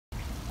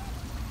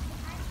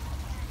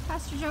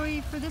Pastor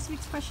Joey, for this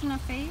week's question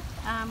of faith,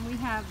 we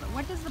have,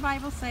 what does the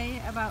Bible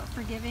say about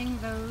forgiving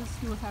those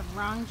who have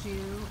wronged you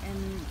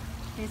and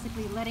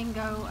basically letting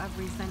go of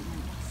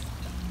resentments?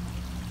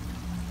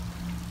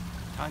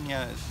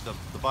 Tanya,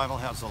 the Bible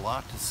has a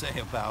lot to say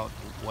about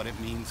what it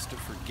means to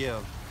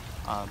forgive.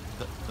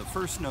 The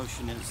first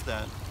notion is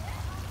that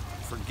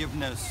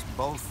forgiveness,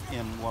 both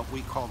in what we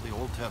call the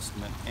Old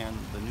Testament and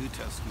the New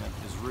Testament,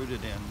 is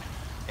rooted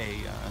in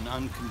an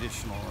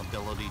unconditional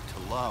ability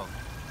to love.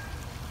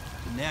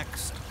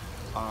 Next,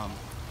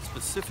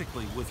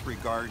 specifically with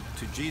regard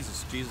to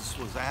Jesus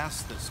was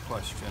asked this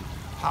question,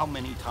 how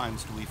many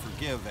times do we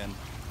forgive?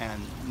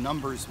 And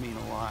numbers mean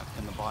a lot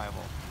in the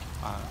Bible.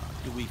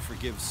 Do we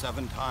forgive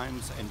 7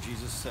 times? And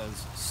Jesus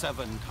says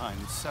 7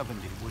 times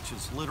 70, which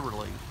is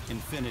literally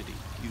infinity.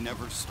 You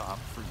never stop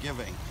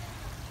forgiving.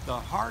 The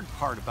hard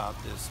part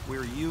about this,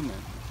 we're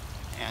human,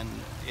 and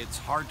it's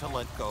hard to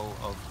let go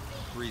of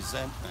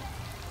resentment.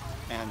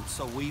 And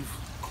so we've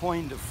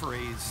coined a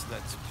phrase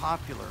that's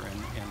popular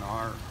in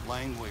our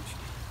language,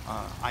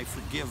 I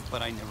forgive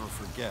but I never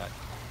forget.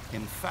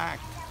 In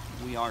fact,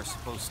 we are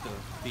supposed to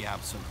be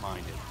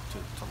absent-minded,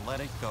 to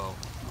let it go.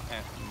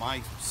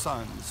 My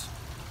sons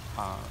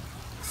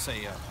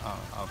say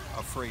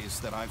a phrase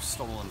that I've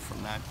stolen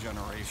from that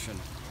generation: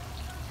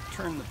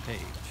 turn the page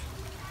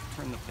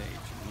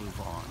and move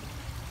on.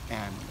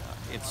 And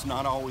it's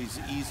not always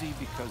easy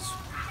because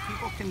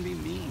people can be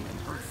mean and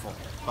hurtful,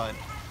 but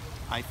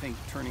I think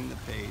turning the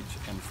page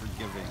and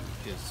forgiving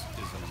is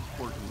an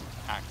important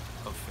act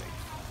of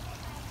faith.